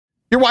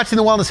You're watching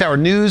the Wellness Hour,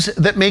 news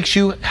that makes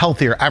you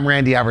healthier. I'm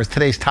Randy Alvarez.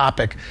 Today's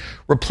topic,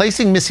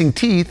 replacing missing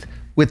teeth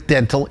with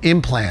dental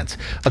implants.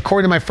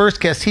 According to my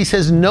first guest, he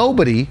says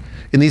nobody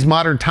in these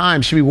modern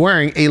times should be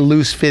wearing a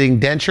loose-fitting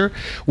denture.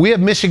 We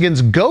have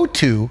Michigan's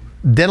go-to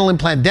dental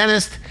implant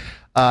dentist.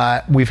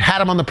 We've had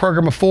him on the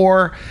program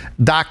before,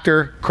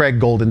 Dr.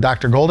 Craig Goldin.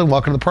 Dr. Goldin,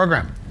 welcome to the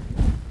program.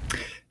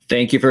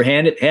 Thank you for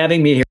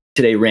having me here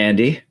today,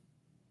 Randy.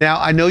 Now,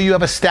 I know you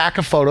have a stack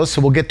of photos, so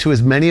we'll get to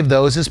as many of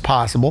those as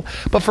possible.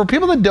 But for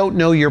people that don't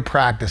know your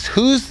practice,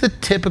 who's the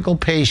typical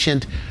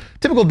patient,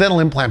 typical dental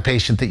implant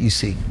patient that you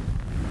see?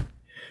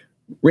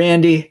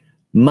 Randy,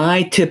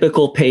 my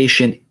typical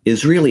patient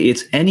is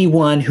it's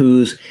anyone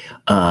who's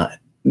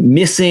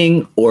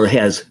missing or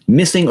has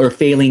missing or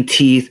failing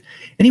teeth,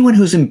 anyone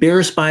who's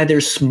embarrassed by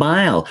their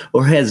smile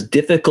or has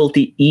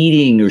difficulty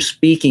eating or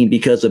speaking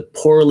because of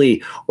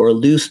poorly or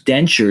loose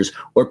dentures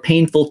or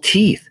painful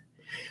teeth.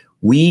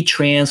 We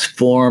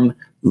transform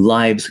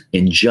lives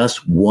in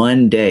just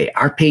one day.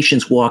 Our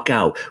patients walk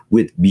out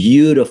with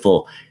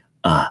beautiful,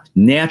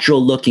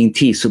 natural-looking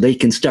teeth so they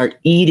can start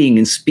eating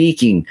and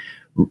speaking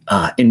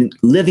and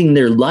living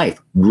their life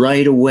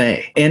right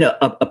away. And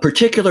a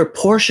particular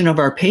portion of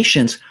our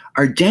patients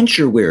are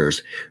denture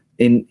wearers.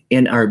 And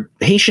our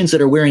patients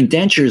that are wearing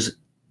dentures,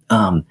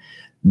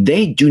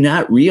 they do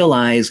not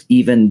realize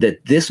even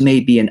that this may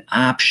be an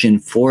option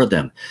for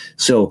them.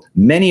 So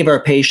many of our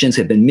patients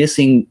have been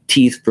missing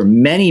teeth for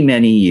many,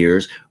 many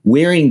years,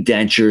 wearing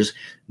dentures,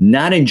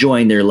 not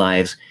enjoying their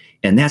lives,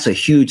 and that's a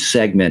huge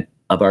segment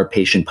of our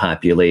patient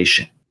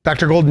population.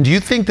 Dr. Goldin, do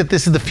you think that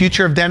this is the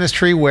future of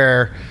dentistry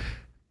where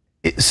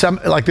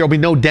there'll be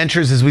no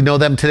dentures as we know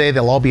them today,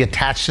 they'll all be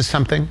attached to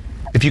something?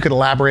 If you could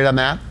elaborate on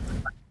that.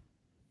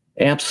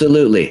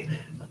 Absolutely.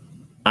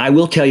 I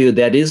will tell you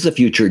that is the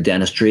future of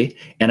dentistry,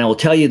 and I will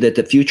tell you that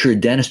the future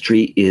of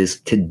dentistry is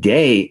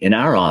today in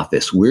our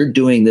office. We're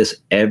doing this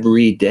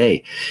every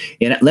day.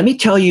 And let me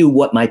tell you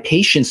what my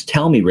patients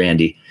tell me,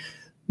 Randy.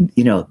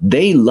 You know,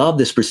 they love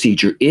this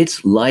procedure.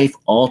 It's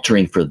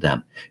life-altering for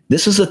them.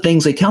 This is the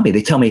things they tell me.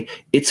 They tell me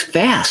it's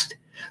fast.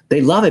 They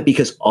love it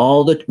because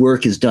all the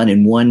work is done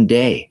in one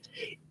day.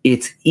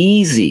 It's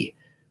easy.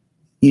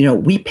 You know,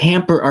 we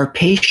pamper our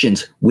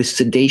patients with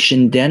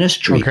sedation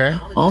dentistry. Okay.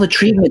 All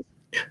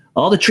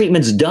the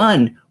treatment's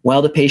done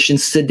while the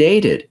patient's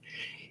sedated.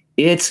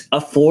 It's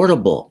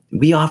affordable.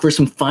 We offer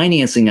some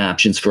financing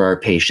options for our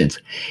patients,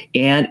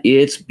 and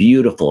it's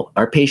beautiful.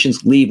 Our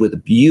patients leave with a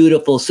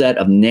beautiful set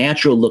of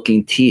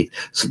natural-looking teeth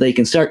so they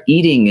can start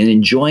eating and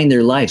enjoying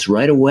their lives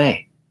right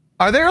away.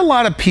 Are there a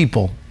lot of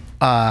people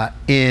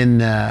in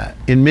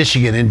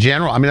Michigan in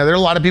general? I mean, are there a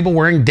lot of people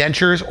wearing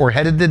dentures or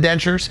headed to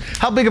dentures?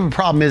 How big of a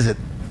problem is it?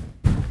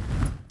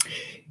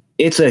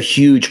 It's a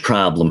huge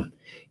problem.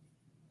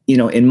 You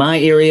know, in my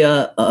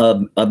area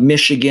of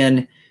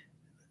Michigan,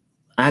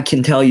 I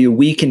can tell you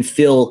we can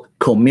fill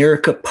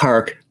Comerica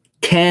Park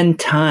 10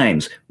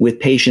 times with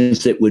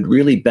patients that would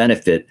really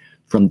benefit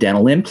from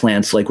dental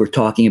implants like we're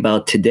talking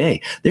about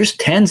today. There's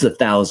tens of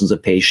thousands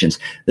of patients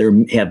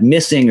that have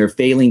missing or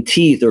failing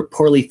teeth or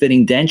poorly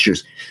fitting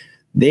dentures.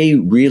 They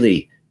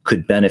really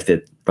could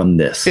benefit from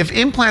this. If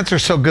implants are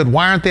so good,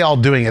 why aren't they all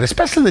doing it,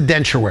 especially the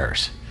denture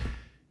wearers?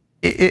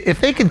 If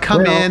they could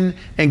come in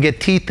and get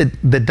teeth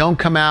that don't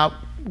come out,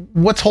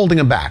 what's holding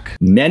them back?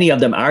 Many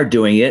of them are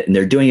doing it, and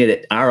they're doing it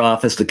at our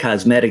office, the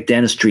Cosmetic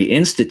Dentistry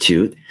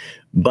Institute.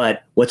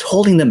 But what's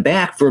holding them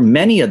back for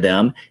many of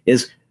them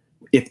is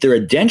if they're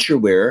a denture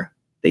wearer,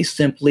 they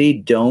simply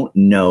don't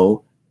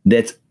know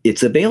that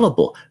it's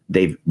available.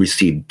 They've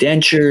received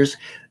dentures.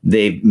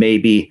 They've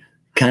maybe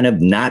kind of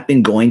not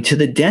been going to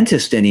the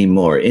dentist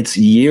anymore. It's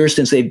years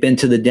since they've been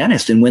to the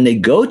dentist. And when they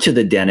go to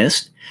the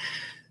dentist,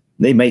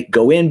 they might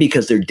go in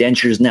because their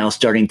denture is now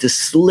starting to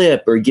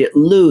slip or get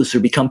loose or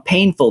become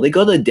painful. They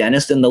go to the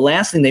dentist, and the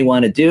last thing they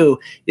want to do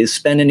is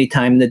spend any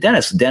time in the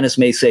dentist. The dentist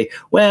may say,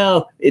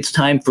 well, it's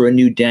time for a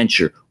new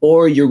denture,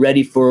 or you're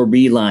ready for a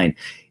reline.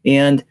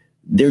 And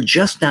they're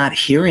just not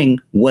hearing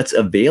what's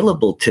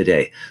available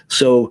today.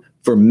 So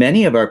for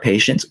many of our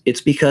patients,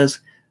 it's because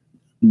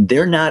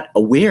they're not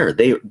aware.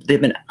 They've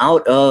been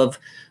out of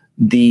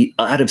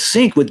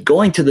sync with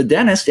going to the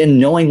dentist and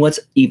knowing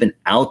what's even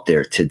out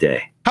there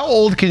today. How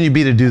old can you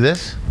be to do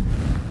this?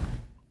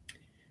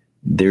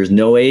 There's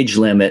no age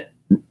limit.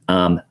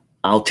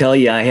 I'll tell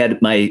you, I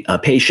had my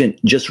patient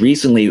just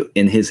recently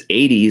in his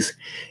 80s,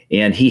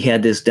 and he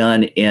had this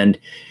done, and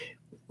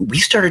we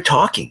started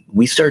talking.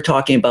 We started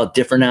talking about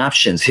different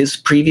options. His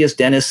previous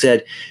dentist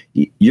said,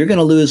 you're going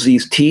to lose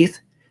these teeth.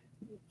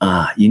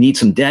 You need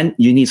some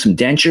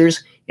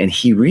dentures. And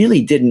he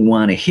really didn't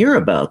want to hear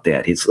about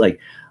that. It's like,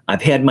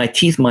 I've had my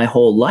teeth my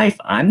whole life.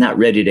 I'm not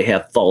ready to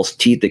have false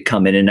teeth that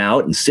come in and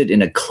out and sit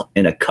in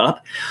a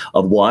cup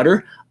of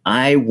water.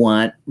 I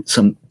want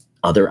some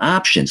other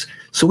options.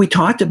 So we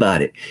talked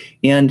about it.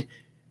 And,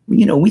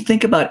 you know, we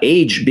think about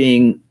age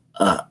being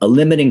a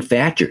limiting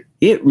factor.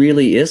 It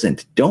really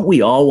isn't. Don't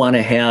we all want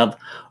to have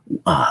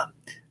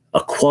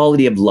a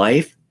quality of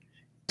life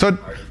So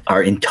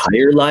our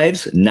entire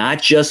lives,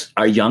 not just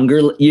our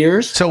younger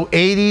years. So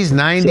 80s,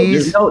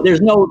 90s. So there's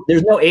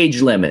no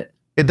age limit.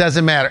 It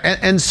doesn't matter.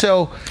 And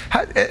so,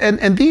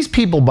 and these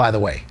people, by the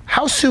way,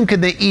 how soon can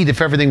they eat if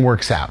everything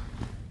works out?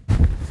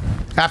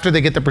 After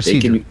they get the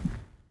procedure?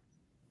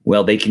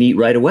 They can eat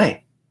right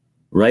away.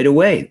 Right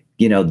away.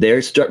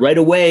 Right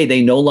away,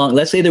 they no longer,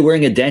 let's say they're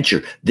wearing a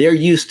denture. They're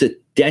used to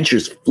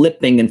dentures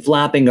flipping and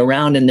flopping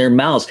around in their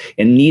mouths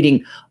and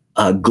needing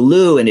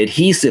glue and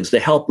adhesives to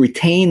help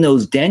retain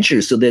those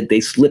dentures so that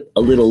they slip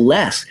a little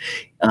less.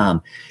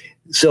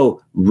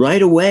 So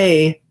right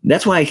away,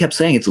 that's why I kept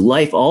saying it's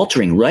life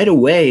altering. Right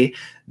away,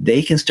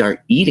 they can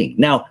start eating.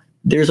 Now,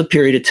 there's a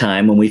period of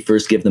time when we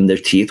first give them their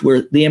teeth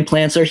where the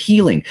implants are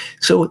healing.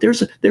 So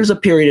there's a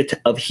period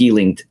of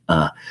healing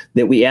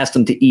that we ask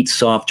them to eat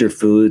softer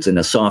foods and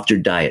a softer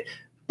diet.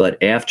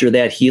 But after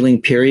that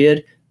healing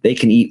period, they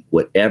can eat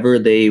whatever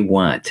they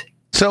want.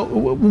 So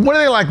what do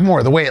they like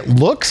more? The way it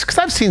looks? Because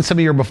I've seen some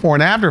of your before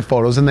and after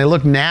photos and they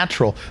look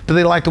natural. Do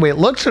they like the way it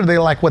looks or do they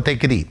like what they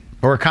could eat?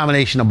 Or a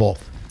combination of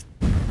both?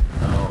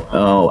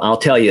 Oh, I'll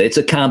tell you, it's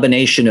a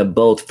combination of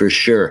both for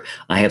sure.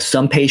 I have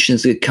some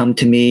patients that come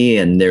to me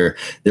and they're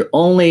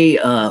only,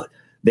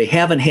 they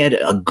haven't had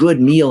a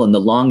good meal in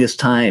the longest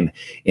time.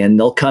 And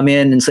they'll come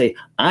in and say,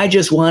 I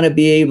just want to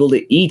be able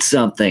to eat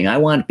something. I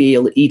want to be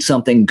able to eat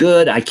something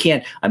good.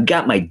 I've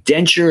got my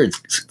denture.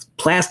 It's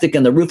plastic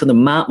in the roof of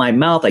my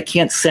mouth. I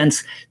can't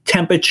sense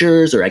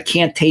temperatures or I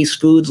can't taste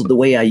foods the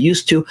way I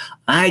used to.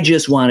 I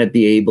just want to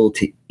be able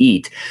to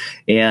eat.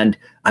 And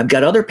I've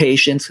got other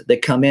patients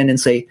that come in and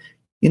say,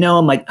 the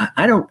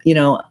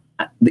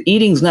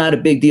eating's not a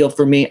big deal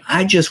for me.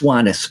 I just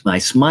want my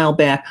smile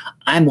back.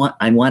 I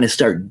want to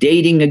start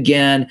dating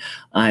again.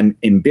 I'm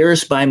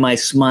embarrassed by my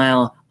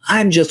smile.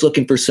 I'm just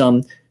looking for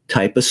some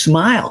type of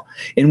smile.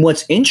 And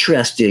what's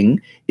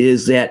interesting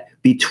is that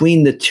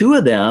between the two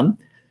of them,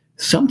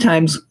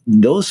 sometimes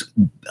those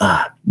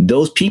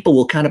people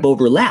will kind of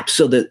overlap.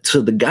 So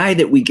the guy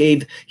that we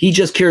gave, he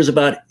just cares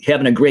about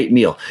having a great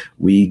meal.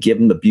 We give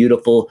him a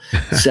beautiful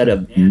set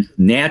of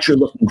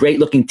great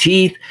looking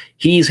teeth.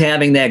 He's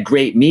having that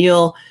great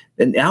meal.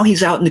 And now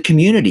he's out in the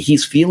community.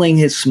 He's feeling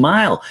his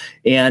smile.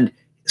 And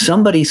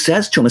somebody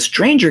says to him, a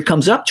stranger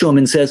comes up to him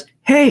and says,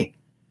 hey,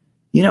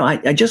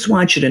 I just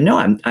want you to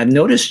know, I've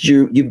noticed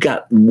you've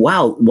got,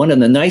 one of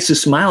the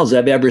nicest smiles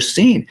I've ever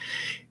seen.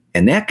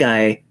 And that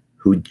guy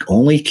who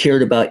only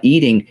cared about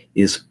eating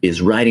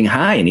is riding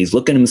high, and he's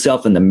looking at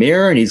himself in the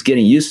mirror and he's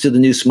getting used to the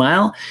new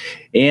smile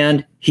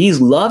and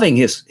he's loving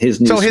his new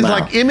smile.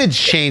 So his image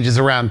changes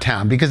around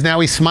town because now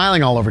he's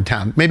smiling all over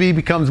town. Maybe he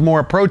becomes more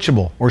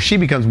approachable or she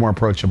becomes more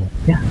approachable.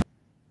 Yeah,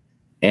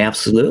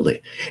 absolutely.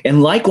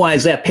 And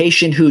likewise, that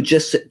patient who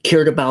just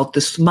cared about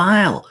the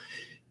smile,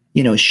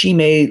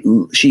 she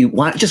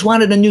just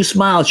wanted a new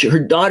smile. Her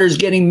daughter's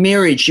getting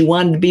married. She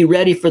wanted to be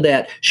ready for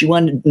that. She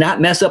wanted to not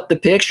mess up the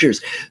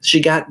pictures.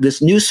 She got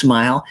this new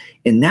smile,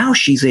 and now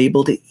she's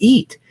able to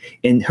eat.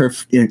 And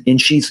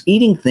she's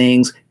eating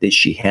things that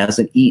she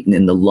hasn't eaten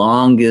in the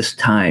longest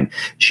time.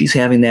 She's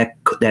having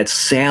that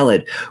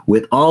salad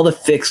with all the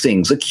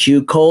fixings,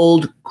 the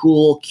cold,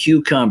 cool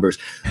cucumbers,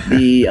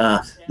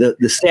 the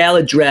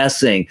salad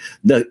dressing,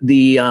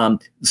 the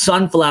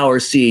sunflower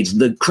seeds,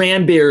 the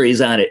cranberries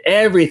on it,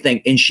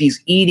 everything. And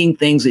she's eating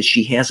things that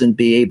she hasn't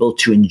been able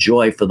to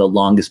enjoy for the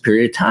longest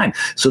period of time.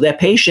 So that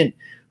patient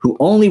who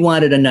only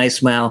wanted a nice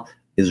smile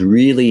is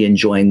really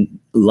enjoying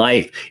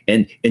life.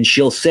 And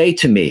she'll say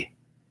to me,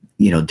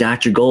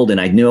 Dr. Goldin,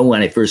 I know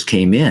when I first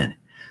came in,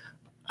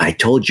 I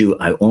told you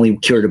I only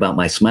cared about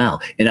my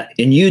smile. And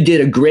you did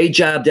a great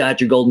job,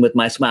 Dr. Goldin, with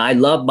my smile. I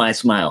love my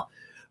smile.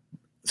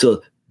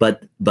 So,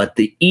 but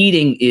the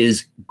eating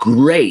is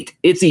great.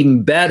 It's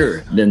even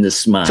better than the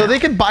smile. So they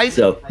could bite.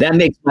 So that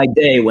makes my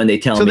day when they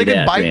tell me that. So they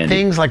could bite Randy.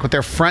 things like with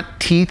their front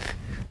teeth,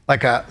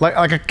 like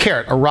a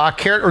carrot, a raw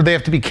carrot, or they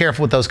have to be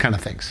careful with those kind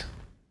of things.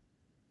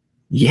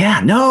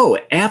 Yeah, no.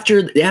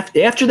 After that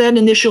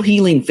initial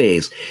healing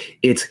phase,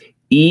 it's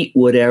eat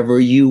whatever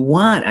you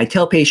want. I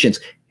tell patients,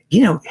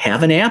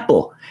 have an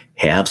apple,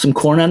 have some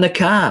corn on the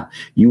cob.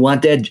 You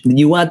want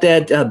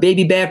that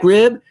baby back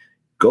rib?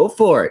 Go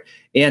for it.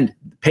 And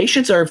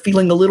patients are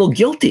feeling a little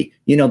guilty.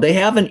 They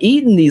haven't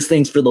eaten these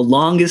things for the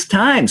longest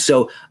time.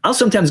 So I'll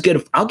sometimes get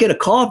a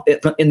call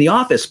in the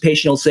office.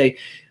 Patient will say,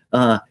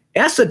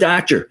 ask the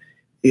doctor,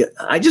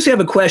 I just have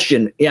a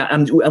question.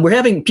 Yeah, we're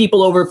having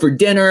people over for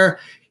dinner.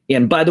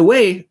 And by the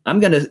way, I'm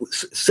going to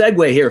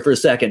segue here for a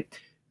second.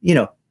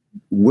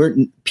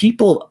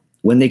 People,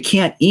 when they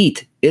can't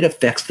eat, it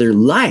affects their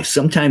life.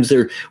 Sometimes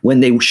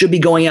when they should be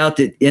going out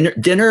to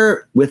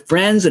dinner with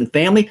friends and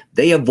family,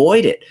 they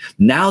avoid it.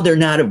 Now they're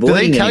not avoiding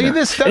it. Do they tell you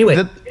this stuff?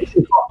 Anyway,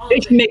 they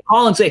can make a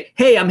call and say,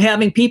 hey, I'm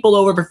having people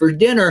over for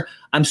dinner.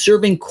 I'm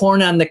serving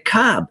corn on the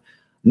cob.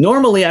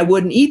 Normally, I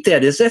wouldn't eat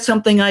that. Is that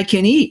something I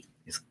can eat?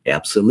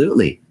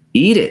 Absolutely.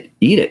 Eat it.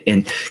 Eat it.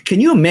 And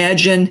can you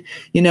imagine,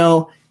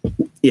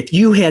 if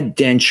you had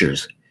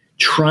dentures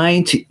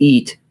trying to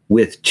eat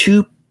with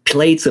 2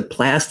 plates of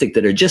plastic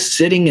that are just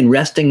sitting and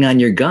resting on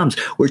your gums,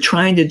 we're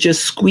trying to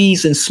just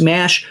squeeze and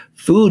smash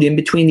food in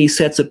between these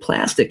sets of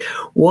plastic.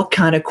 What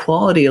kind of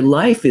quality of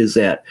life is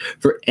that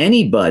for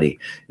anybody?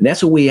 And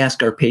that's what we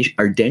ask our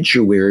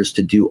denture wearers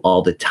to do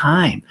all the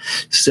time.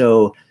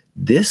 So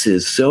this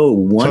is so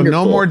wonderful.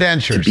 So no more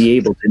dentures. To be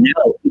able to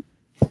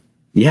know.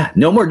 Yeah,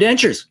 no more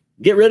dentures.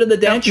 Get rid of the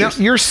dentures.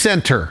 Now, your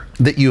center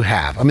that you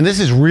have, I mean, this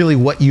is really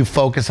what you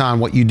focus on,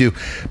 what you do.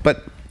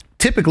 But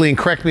typically, and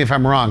correct me if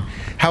I'm wrong,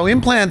 how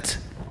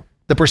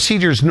the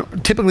procedure is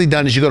typically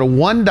done is you go to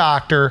one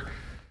doctor,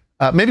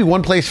 maybe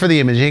one place for the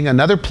imaging,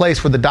 another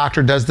place where the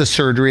doctor does the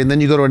surgery, and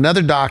then you go to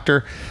another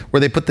doctor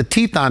where they put the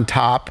teeth on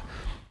top.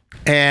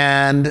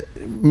 And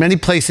many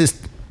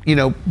places,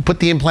 put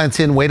the implants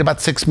in, wait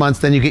about 6 months,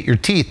 then you get your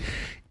teeth.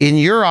 In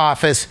your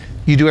office,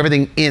 you do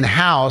everything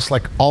in-house,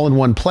 like all in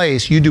one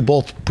place. You do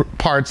both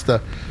parts,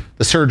 the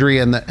surgery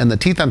and the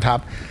teeth on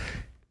top.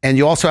 And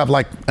you also have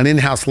like an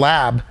in-house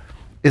lab.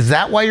 Is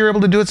that why you're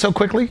able to do it so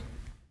quickly?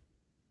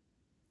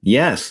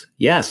 Yes.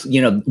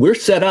 We're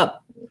set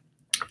up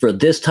for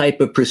this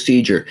type of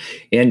procedure.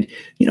 And,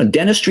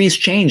 dentistry's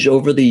changed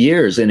over the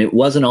years, and it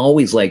wasn't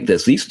always like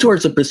this. These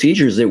sorts of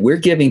procedures that we're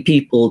giving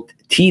people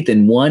teeth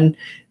in one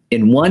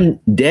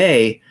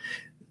day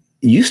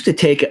used to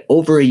take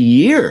over a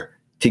year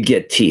to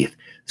get teeth.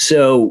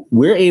 So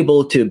we're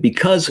able to,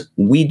 because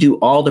we do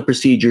all the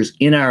procedures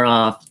in our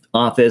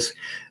office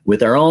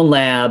with our own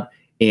lab,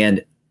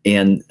 and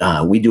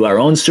we do our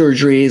own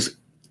surgeries,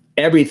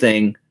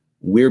 everything,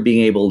 we're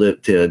being able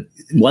to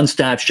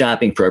one-stop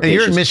shopping for our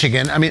patients. You're in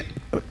Michigan. I mean,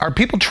 are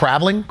people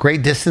traveling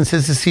great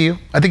distances to see you?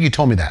 I think you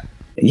told me that.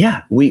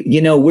 Yeah,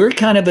 we're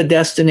kind of a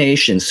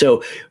destination.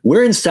 So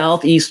we're in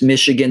Southeast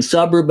Michigan,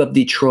 suburb of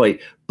Detroit,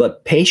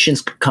 but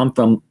patients come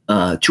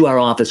to our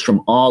office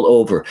from all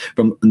over,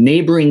 from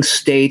neighboring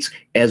states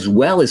as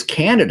well as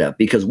Canada,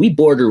 because we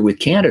border with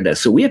Canada.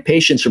 So we have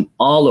patients from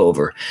all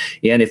over.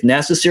 And if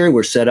necessary,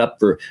 we're set up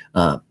for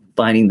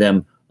finding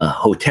them a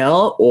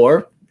hotel,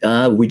 or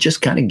we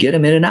just kind of get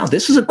them in and out.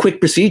 This is a quick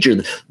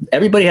procedure.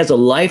 Everybody has a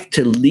life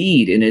to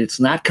lead, and it's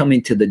not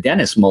coming to the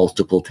dentist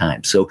multiple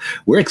times. So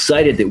we're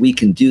excited that we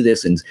can do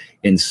this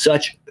in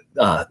such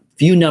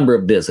few number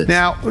of visits.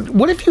 Now,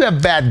 what if you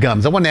have bad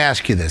gums? I want to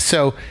ask you this.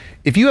 So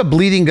if you have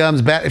bleeding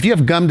gums, if you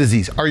have gum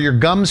disease, are your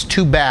gums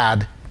too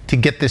bad to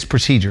get this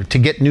procedure, to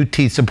get new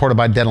teeth supported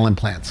by dental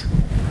implants?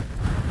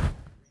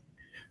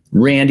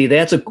 Randy,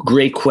 that's a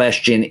great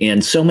question.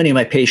 And so many of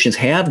my patients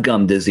have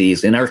gum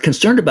disease and are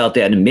concerned about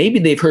that. And maybe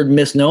they've heard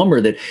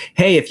misnomer that,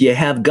 hey, if you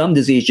have gum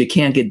disease, you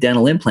can't get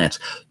dental implants.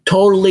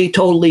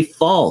 Totally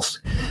false.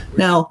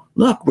 Now,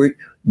 look,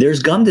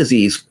 there's gum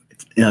disease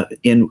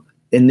and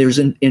there's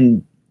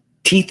in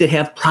teeth that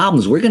have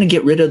problems. We're going to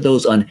get rid of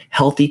those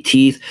unhealthy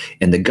teeth,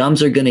 and the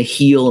gums are going to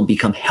heal and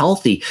become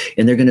healthy,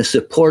 and they're going to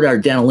support our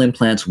dental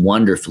implants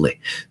wonderfully.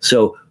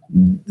 So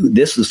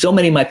so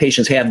many of my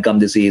patients have gum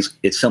disease.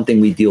 It's something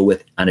we deal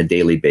with on a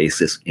daily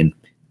basis, and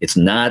it's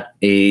not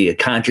a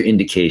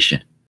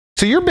contraindication.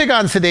 So you're big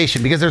on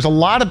sedation, because there's a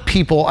lot of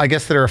people, I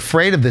guess, that are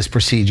afraid of this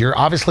procedure.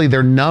 Obviously,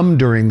 they're numb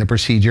during the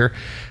procedure.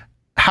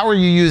 How are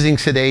you using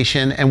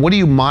sedation, and what do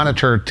you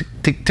monitor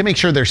to make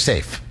sure they're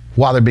safe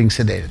while they're being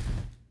sedated?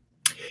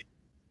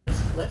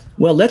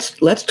 Well,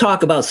 let's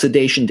talk about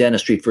sedation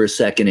dentistry for a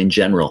second in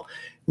general.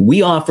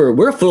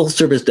 We're a full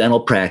service dental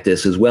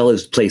practice as well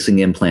as placing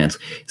implants.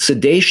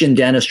 Sedation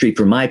dentistry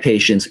for my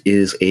patients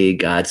is a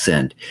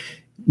godsend.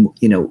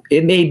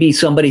 It may be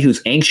somebody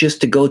who's anxious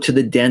to go to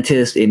the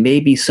dentist. It may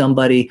be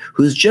somebody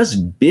who's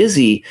just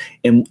busy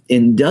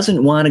and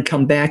doesn't want to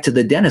come back to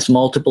the dentist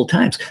multiple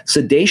times.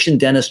 Sedation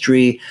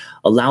dentistry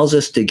allows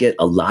us to get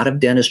a lot of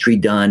dentistry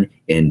done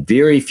in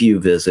very few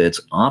visits,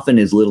 often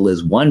as little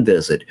as one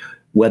visit,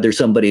 whether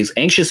somebody's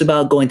anxious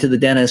about going to the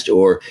dentist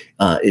or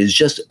is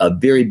just a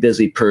very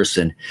busy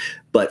person.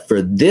 But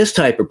for this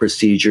type of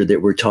procedure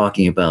that we're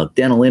talking about,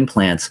 dental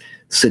implants,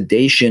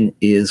 sedation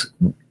is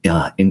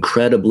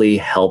incredibly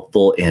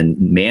helpful and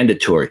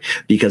mandatory,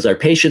 because our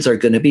patients are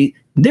going to be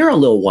there a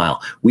little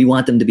while. We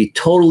want them to be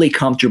totally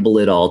comfortable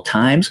at all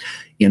times.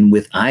 And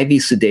with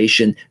IV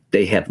sedation,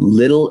 they have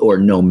little or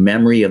no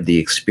memory of the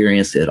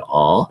experience at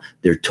all.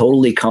 They're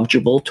totally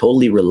comfortable,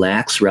 totally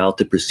relaxed throughout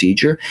the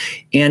procedure,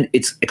 and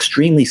it's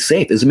extremely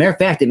safe. As a matter of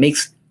fact, it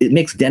makes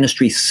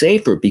dentistry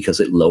safer because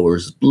it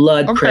lowers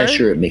blood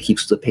pressure. It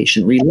keeps the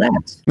patient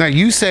relaxed. Now,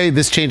 you say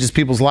this changes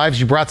people's lives.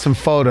 You brought some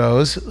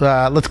photos.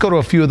 Let's go to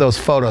a few of those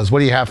photos. What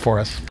do you have for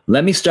us?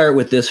 Let me start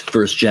with this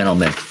first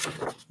gentleman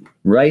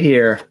right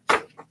here.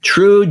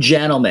 True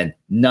gentleman,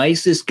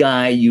 nicest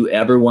guy you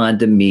ever wanted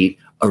to meet.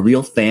 A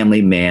real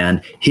family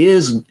man.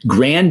 His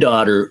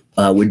granddaughter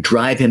would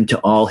drive him to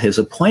all his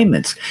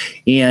appointments.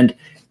 And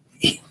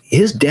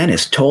his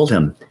dentist told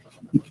him,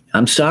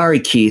 I'm sorry,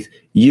 Keith,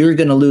 you're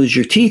going to lose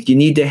your teeth. You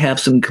need to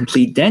have some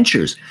complete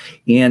dentures.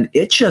 And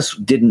it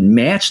just didn't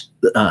match.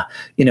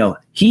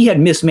 He had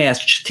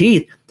mismatched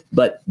teeth,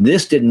 but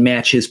this didn't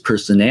match his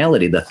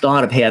personality. The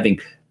thought of having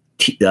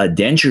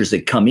dentures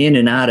that come in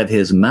and out of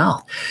his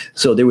mouth.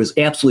 So there was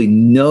absolutely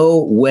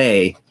no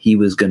way he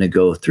was going to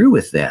go through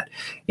with that.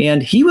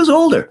 And he was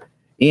older.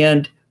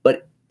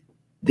 But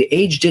the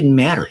age didn't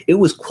matter. It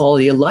was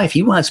quality of life.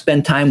 He wanted to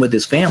spend time with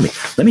his family.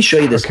 Let me show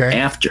you this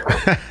after.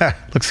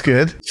 Looks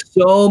good.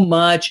 So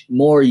much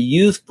more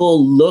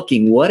youthful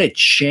looking. What a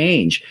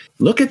change.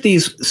 Look at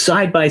these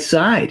side by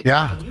side.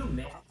 Yeah.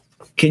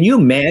 Can you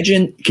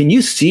imagine? Can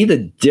you see the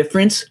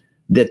difference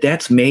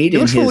that's made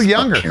in his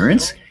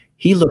appearance?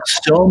 He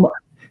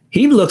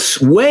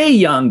looks way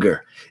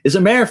younger. As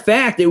a matter of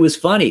fact, it was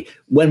funny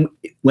when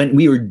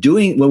we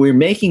were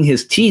making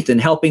his teeth and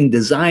helping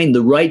design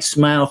the right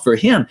smile for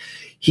him.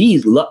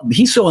 He's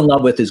so in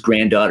love with his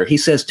granddaughter. He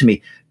says to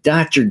me,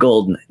 "Dr.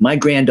 Goldin, my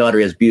granddaughter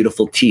has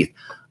beautiful teeth.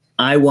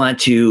 I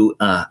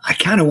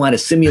kind of want to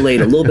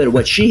simulate a little bit of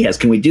what she has.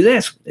 Can we do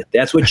this? If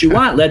that's what you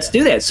want, let's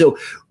do that." So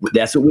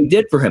that's what we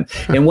did for him.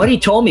 And what he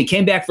told me,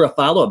 came back for a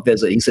follow-up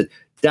visit. He said,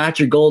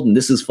 "Dr. Goldin,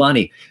 this is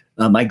funny.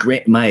 My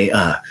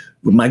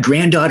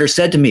granddaughter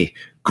said to me,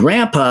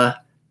 'Grandpa,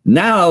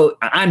 now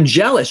I'm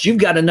jealous. You've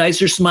got a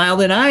nicer smile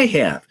than I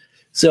have.'"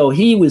 So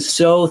he was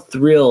so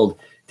thrilled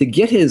to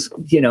get his,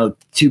 to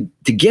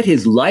get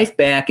his life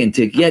back and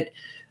to get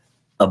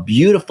a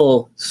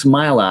beautiful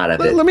smile out of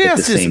it. Let me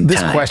ask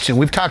this question.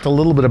 We've talked a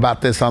little bit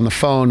about this on the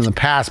phone in the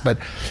past, but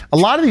a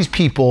lot of these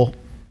people,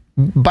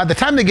 by the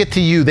time they get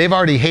to you, they've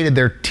already hated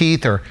their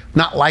teeth or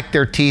not liked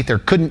their teeth or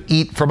couldn't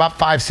eat for about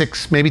 5,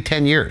 6, maybe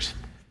 10 years.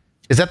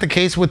 Is that the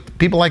case with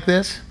people like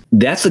this?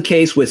 That's the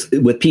case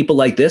with people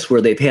like this,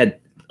 where they've had,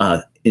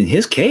 in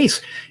his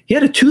case, he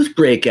had a tooth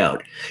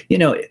breakout.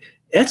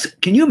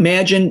 Can you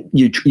imagine?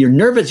 You're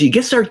nervous.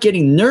 You start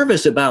getting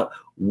nervous about,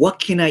 what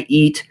can I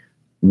eat?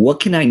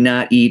 What can I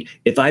not eat?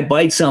 If I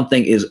bite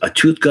something, is a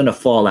tooth going to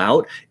fall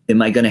out?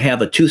 Am I going to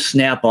have a tooth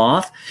snap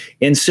off?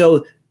 And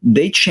so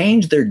they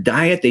change their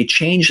diet. They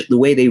change the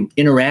way they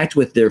interact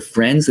with their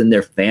friends and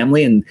their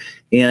family,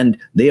 and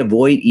they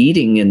avoid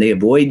eating, and they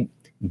avoid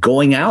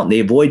going out, and they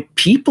avoid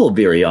people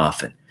very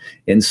often.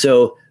 And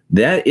so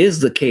that is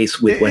the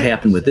case with what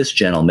happened with this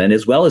gentleman,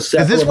 as well as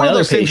several other patients. Is this one of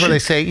those things where they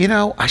say,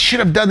 I should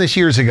have done this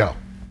years ago?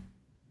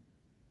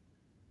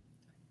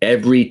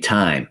 Every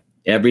time.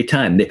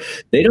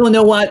 They don't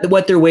know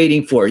what they're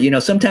waiting for.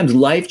 Sometimes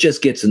life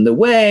just gets in the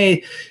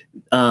way.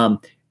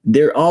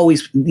 There's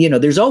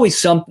always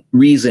some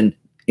reason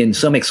and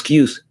some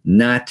excuse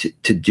not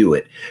to do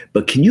it.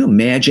 But can you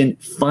imagine,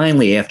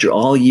 finally, after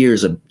all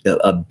years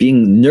of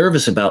being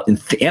nervous about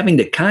and having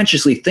to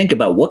consciously think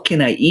about, what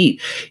can I eat?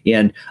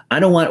 And I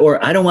don't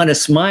want to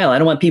smile. I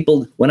don't want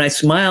people, when I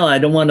smile, I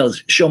don't want to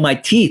show my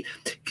teeth.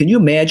 Can you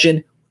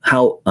imagine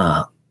how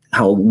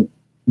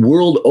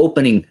world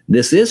opening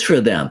this is for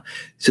them?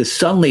 So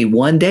suddenly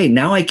one day,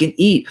 now I can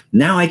eat,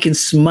 now I can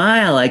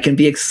smile, I can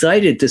be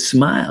excited to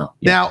smile.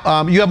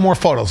 Now, you have more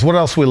photos. What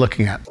else are we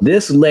looking at?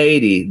 This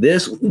lady,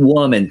 this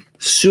woman,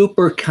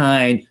 super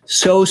kind,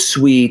 so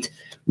sweet,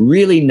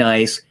 really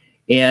nice.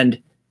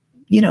 And,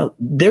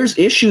 there's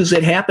issues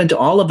that happen to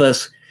all of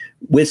us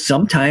with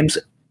sometimes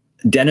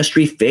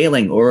dentistry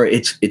failing, or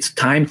it's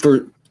time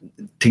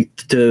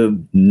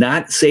to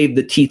not save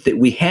the teeth that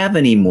we have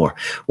anymore.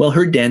 Well,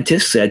 her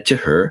dentist said to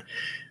her,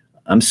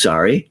 "I'm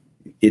sorry,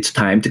 it's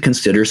time to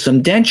consider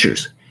some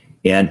dentures."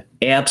 And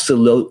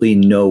absolutely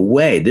no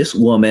way. This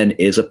woman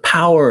is a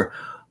power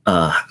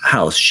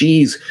house.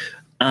 She's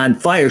on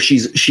fire.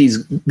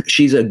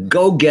 She's a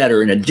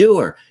go-getter and a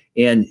doer.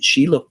 And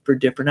she looked for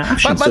different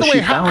options. By the way,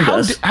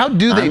 how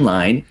do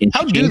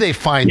they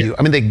find you?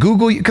 I mean, they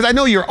Google you, because I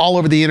know you're all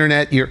over the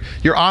internet. Your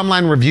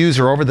online reviews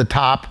are over the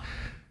top.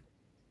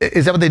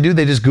 Is that what they do?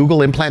 They just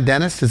Google implant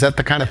dentist? Is that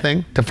the kind of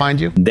thing to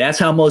find you? That's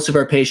how most of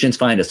our patients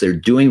find us. They're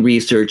doing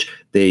research.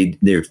 They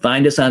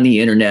find us on the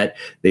internet.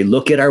 They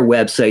look at our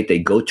website. They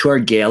go to our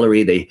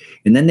gallery.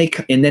 And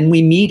then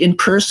we meet in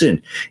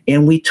person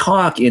and we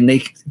talk, and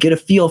they get a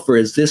feel for,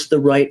 is this the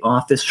right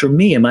office for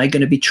me? Am I going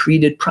to be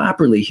treated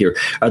properly here?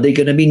 Are they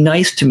going to be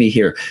nice to me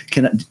here?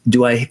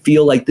 Do I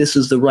feel like this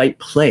is the right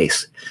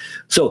place?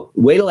 So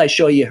wait till I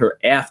show you her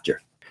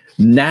after.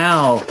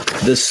 Now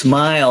the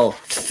smile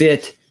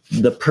fit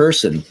the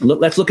person.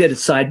 Let's look at it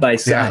side by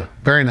side. Yeah,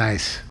 very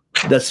nice.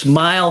 The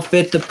smile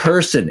fit the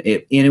person.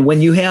 And when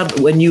you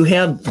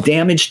have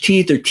damaged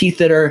teeth or teeth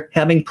that are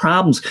having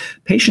problems,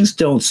 patients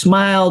don't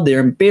smile. They're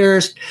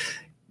embarrassed.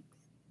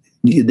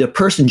 The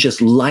person just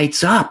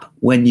lights up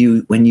when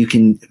you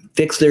can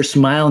fix their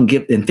smile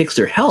and fix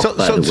their health.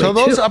 So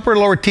those upper and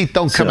lower teeth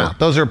don't come out.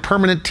 Those are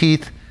permanent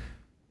teeth,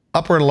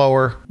 upper and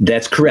lower.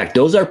 That's correct.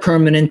 Those are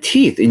permanent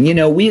teeth. And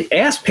we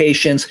ask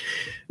patients.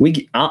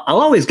 I'll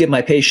always give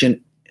my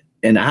patient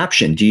an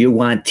option. Do you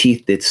want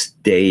teeth that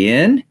stay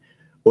in,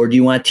 or do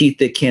you want teeth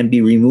that can be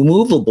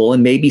removable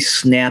and maybe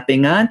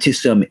snapping onto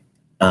some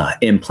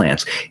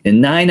implants? And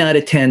 9 out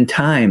of 10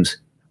 times,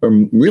 or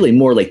really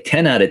more like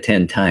 10 out of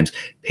 10 times,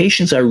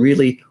 patients are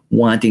really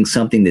wanting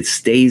something that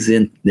stays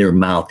in their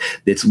mouth,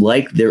 that's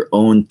like their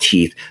own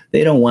teeth.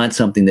 They don't want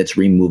something that's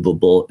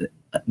removable.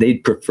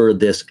 They'd prefer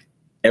this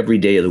every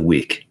day of the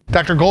week.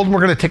 Dr. Goldin, we're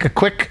going to take a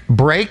quick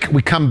break.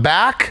 We come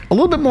back, a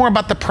little bit more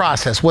about the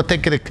process, what they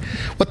could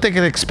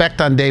expect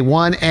on day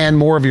one, and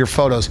more of your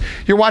photos.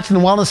 You're watching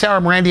the Wellness Hour.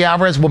 I'm Randy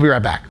Alvarez. We'll be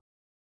right back.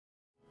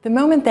 The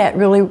moment that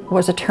really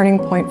was a turning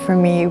point for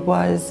me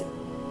was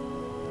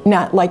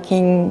not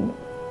liking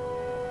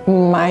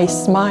my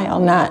smile,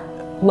 not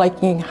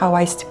liking how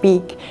I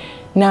speak,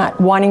 not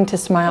wanting to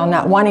smile,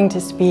 not wanting to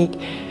speak,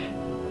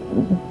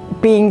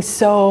 being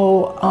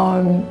so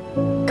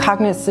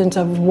cognizant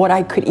of what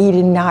I could eat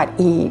and not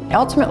eat. I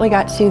ultimately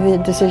got to the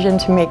decision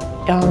to make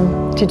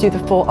to do the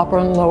full upper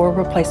and lower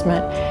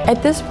replacement.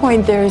 At this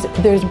point, there's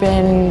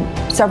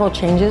been several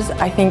changes.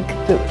 I think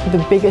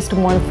the biggest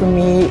one for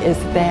me is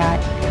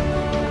that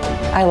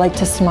I like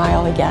to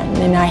smile again,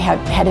 and I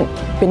hadn't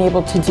been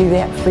able to do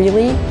that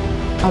freely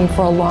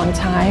for a long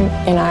time,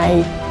 and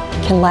I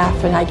can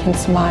laugh and I can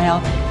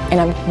smile, and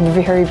I'm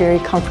very, very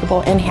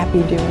comfortable and happy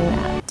doing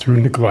that.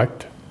 Through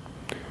neglect,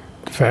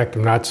 the fact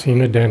of not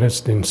seeing a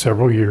dentist in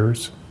several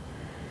years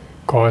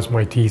caused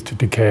my teeth to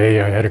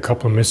decay. I had a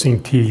couple of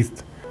missing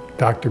teeth.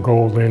 Dr.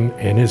 Goldin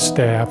and his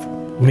staff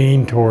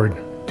leaned toward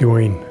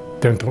doing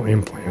dental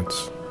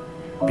implants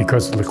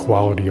because of the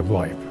quality of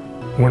life.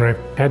 When I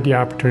had the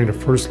opportunity to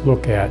first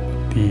look at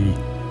the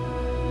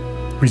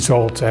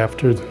results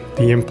after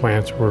the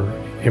implants were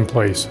in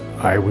place,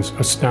 I was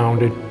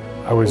astounded.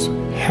 I was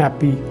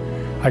happy.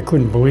 I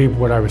couldn't believe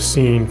what I was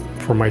seeing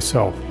for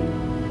myself.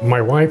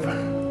 My wife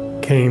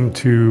came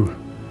to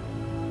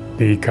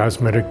the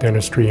Cosmetic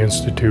Dentistry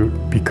Institute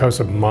because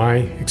of my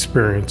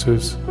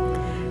experiences.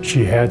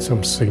 She had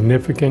some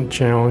significant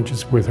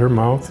challenges with her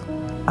mouth.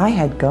 I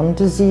had gum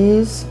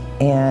disease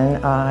and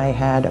I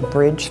had a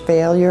bridge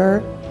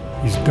failure.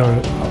 She's done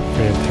a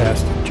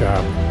fantastic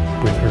job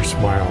with her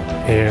smile,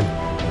 and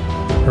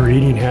her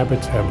eating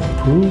habits have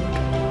improved.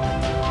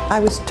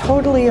 I was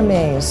totally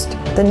amazed.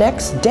 The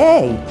next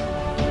day,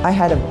 I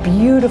had a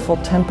beautiful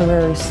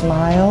temporary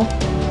smile.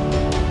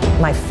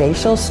 My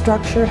facial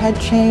structure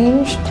had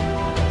changed.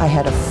 I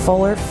had a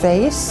fuller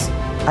face.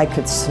 I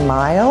could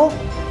smile.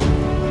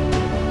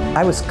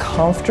 I was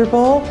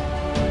comfortable.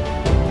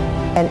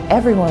 And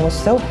everyone was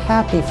so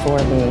happy for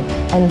me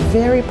and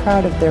very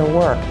proud of their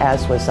work,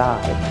 as was I.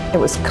 It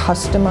was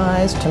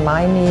customized to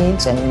my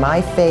needs and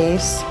my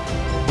face,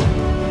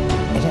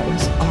 and it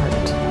was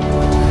art.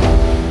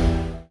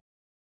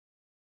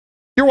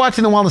 You're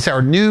watching the Wellness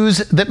Hour, news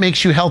that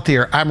makes you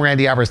healthier. I'm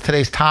Randy Alvarez.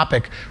 Today's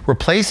topic,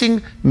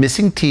 replacing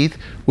missing teeth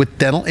with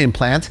dental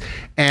implants.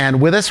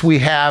 And with us, we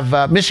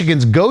have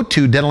Michigan's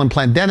go-to dental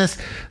implant dentist,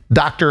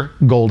 Dr.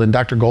 Goldin.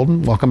 Dr.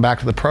 Goldin, welcome back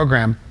to the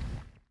program.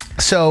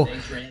 So,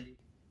 Thanks, Randy.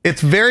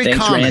 it's very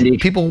common. Randy.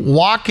 People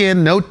walk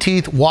in, no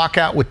teeth, walk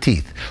out with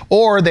teeth.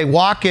 Or they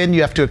walk in,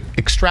 you have to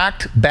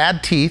extract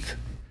bad teeth,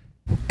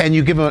 and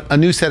you give them a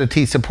new set of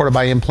teeth supported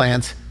by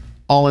implants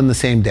all in the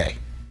same day.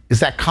 Is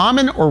that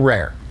common or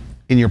rare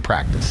in your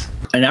practice?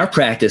 In our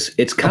practice,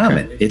 it's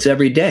common. Okay. It's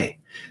every day.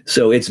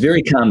 So it's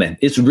very common.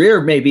 It's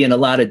rare maybe in a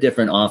lot of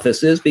different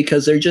offices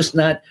because they're just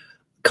not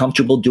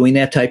comfortable doing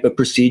that type of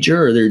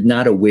procedure, or they're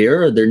not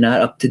aware, or they're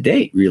not up to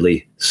date,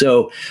 really.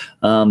 So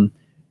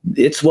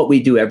it's what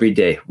we do every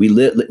day. We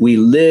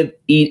live,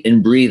 eat,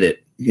 and breathe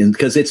it,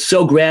 because it's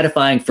so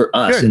gratifying for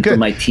us and for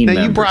my team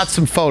members. Now, you brought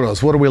some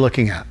photos. What are we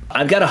looking at?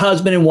 I've got a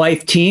husband and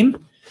wife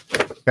team.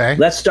 Okay.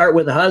 Let's start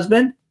with the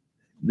husband.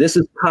 This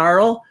is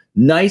Carl,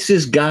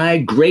 nicest guy,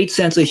 great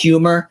sense of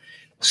humor,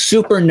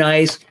 super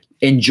nice,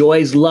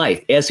 enjoys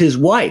life, as his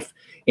wife.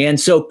 And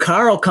so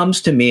Carl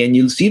comes to me, and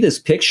you'll see this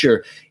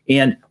picture,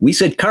 and we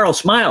said, Carl,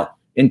 smile.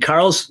 And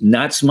Carl's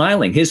not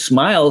smiling. His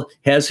smile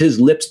has his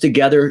lips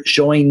together,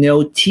 showing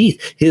no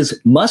teeth. His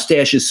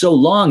mustache is so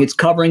long, it's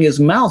covering his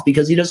mouth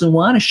because he doesn't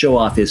want to show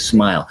off his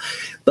smile.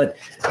 But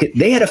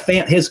they had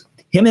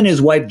him and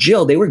his wife,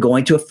 Jill, they were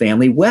going to a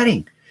family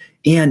wedding.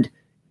 And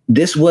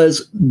this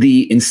was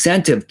the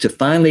incentive to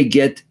finally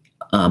get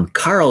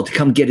Carl to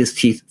come get his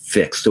teeth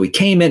fixed. So he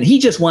came in. He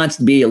just wants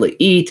to be able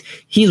to eat.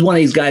 He's one of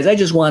these guys. I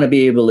just want to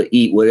be able to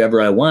eat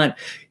whatever I want.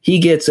 He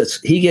gets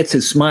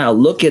his smile.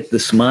 Look at the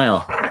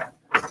smile.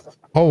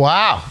 Oh,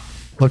 wow.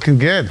 Looking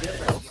good.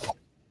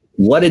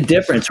 What a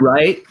difference,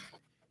 right?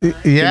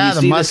 Yeah,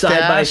 the mustache.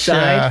 Side by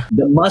side?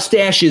 The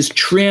mustache is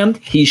trimmed.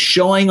 He's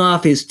showing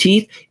off his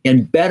teeth.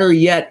 And better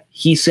yet,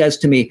 he says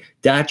to me,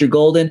 Dr.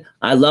 Goldin,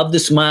 I love the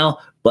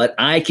smile, but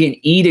I can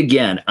eat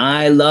again.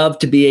 I love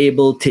to be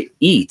able to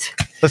eat.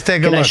 Let's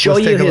take a look. Can I show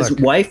you his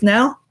wife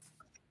now?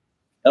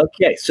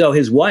 Okay, so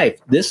his wife,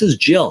 this is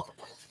Jill.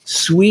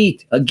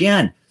 Sweet,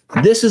 again.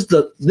 This is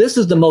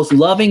the most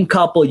loving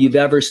couple you've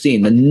ever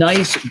seen.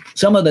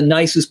 Some of the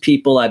nicest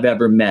people I've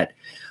ever met.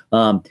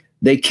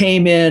 They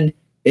came in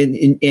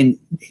and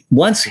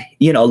once,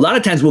 a lot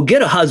of times we'll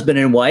get a husband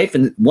and wife,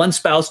 and one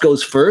spouse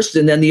goes first,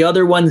 and then the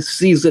other one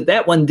sees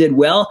that one did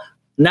well.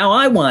 Now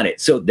I want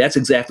it. So that's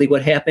exactly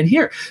what happened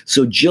here.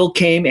 So Jill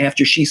came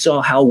after she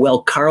saw how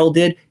well Carl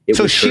did.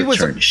 So she was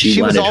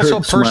also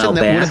a person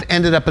that would have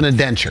ended up in a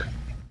denture.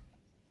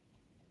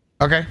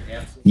 Okay.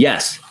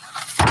 Yes.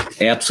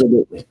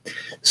 Absolutely.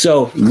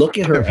 So look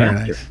at her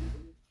after. Nice.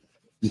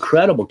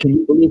 Incredible.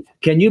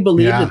 Can you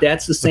believe that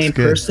that's the same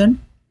person?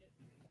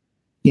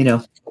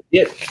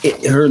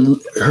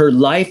 Her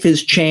life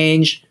has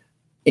changed,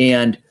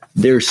 and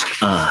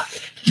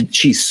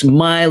She's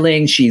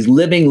smiling. She's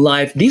living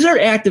life. These are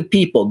active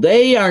people.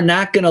 They are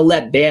not going to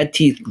let bad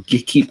teeth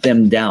keep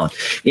them down.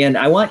 And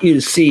I want you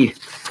to see,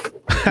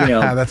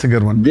 that's a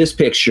good one. This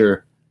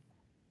picture.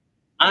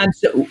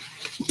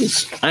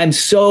 I'm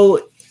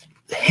so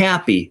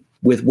happy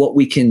with what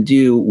we can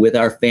do with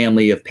our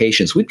family of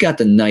patients. We've got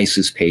the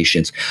nicest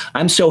patients.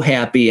 I'm so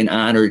happy and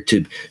honored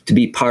to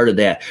be part of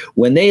that.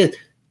 When they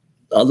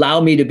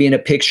allow me to be in a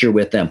picture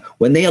with them,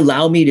 when they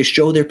allow me to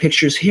show their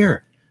pictures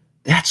here,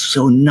 that's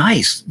so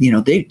nice.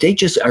 They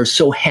just are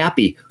so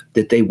happy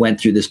that they went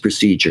through this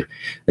procedure.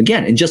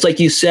 Again, and just like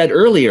you said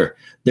earlier,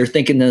 they're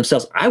thinking to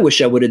themselves, I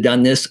wish I would have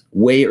done this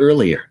way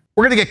earlier.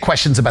 We're going to get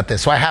questions about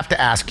this, so I have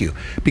to ask you,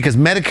 because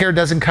Medicare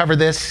doesn't cover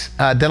this,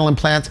 dental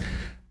implants.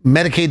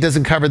 Medicaid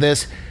doesn't cover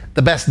this.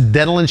 The best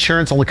dental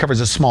insurance only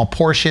covers a small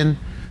portion.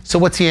 So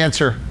what's the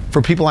answer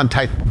for people on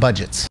tight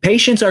budgets?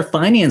 Patients are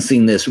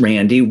financing this,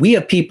 Randy. We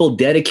have people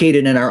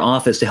dedicated in our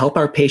office to help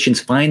our patients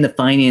find the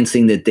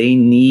financing that they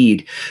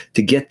need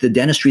to get the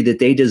dentistry that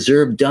they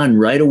deserve done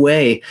right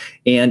away.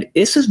 And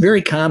this is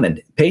very common.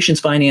 Patients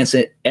finance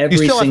it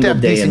every single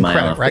day in my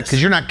office. Right?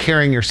 Because you're not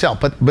carrying yourself,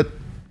 but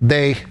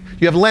you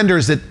have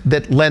lenders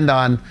that lend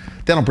on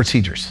dental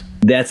procedures.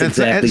 That's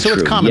exactly true. So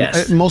it's common.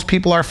 Yes. Most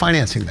people are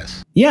financing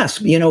this.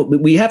 Yes.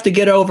 We have to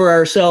get over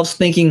ourselves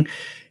thinking,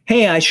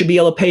 hey, I should be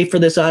able to pay for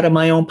this out of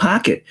my own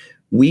pocket.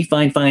 We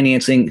find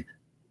financing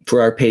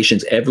for our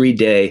patients every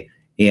day,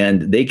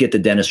 and they get the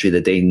dentistry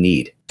that they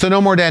need. So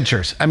no more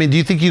dentures. I mean, do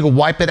you think you could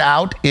wipe it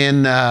out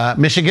in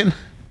Michigan?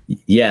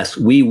 Yes,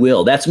 we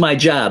will. That's my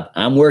job.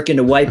 I'm working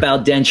to wipe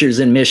out dentures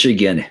in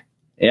Michigan.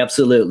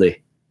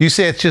 Absolutely. You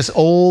say it's just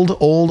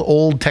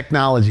old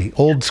technology,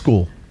 old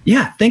school.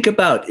 Yeah, think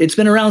about it. It's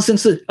been around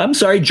since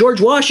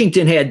George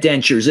Washington had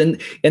dentures, and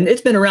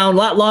it's been around a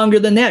lot longer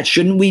than that.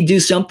 Shouldn't we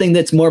do something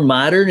that's more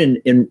modern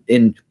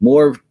and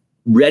more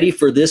ready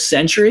for this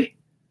century?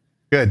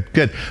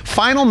 Good.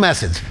 Final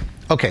message.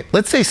 Okay,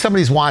 let's say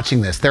somebody's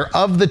watching this. They're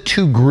of the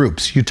two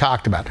groups you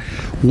talked about.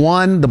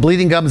 One, the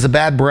bleeding gums, the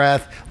bad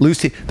breath, loose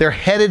teeth. They're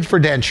headed for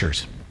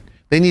dentures.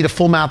 They need a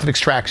full mouth of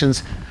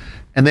extractions,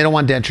 and they don't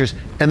want dentures.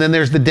 And then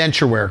there's the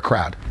denture wearer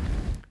crowd.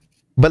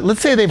 But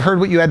let's say they've heard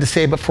what you had to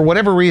say, but for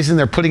whatever reason,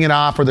 they're putting it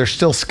off or they're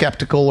still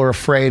skeptical or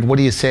afraid. What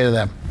do you say to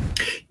them?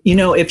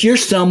 If you're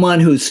someone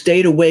who's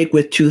stayed awake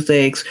with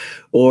toothaches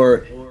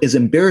or is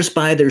embarrassed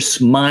by their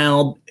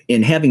smile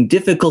and having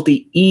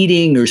difficulty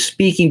eating or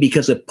speaking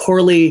because of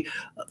poorly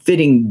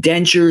fitting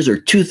dentures or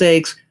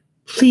toothaches,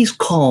 please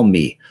call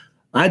me.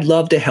 I'd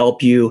love to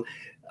help you.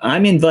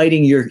 I'm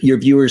inviting your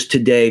viewers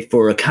today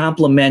for a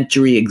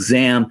complimentary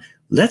exam.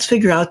 Let's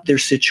figure out their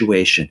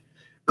situation.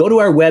 Go to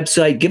our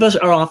website, give us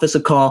our office a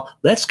call.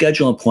 Let's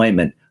schedule an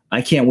appointment.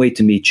 I can't wait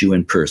to meet you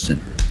in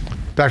person.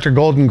 Dr.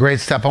 Goldin, great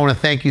stuff. I want to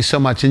thank you so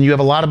much. And you have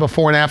a lot of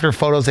before and after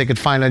photos they could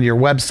find on your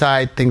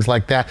website, things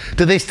like that.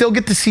 Do they still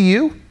get to see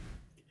you?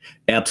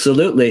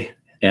 Absolutely.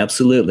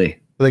 Absolutely.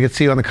 They get to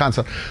see you on the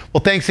console.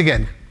 Well, thanks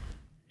again.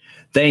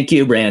 Thank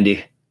you,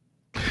 Randy.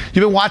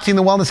 You've been watching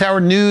the Wellness Hour,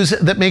 news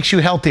that makes you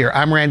healthier.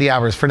 I'm Randy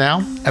Alvarez. For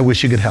now, I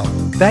wish you good health.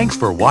 Thanks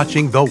for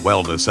watching the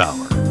Wellness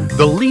Hour,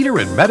 the leader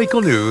in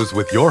medical news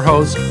with your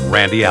host,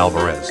 Randy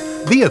Alvarez,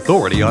 the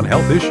authority on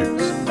health issues.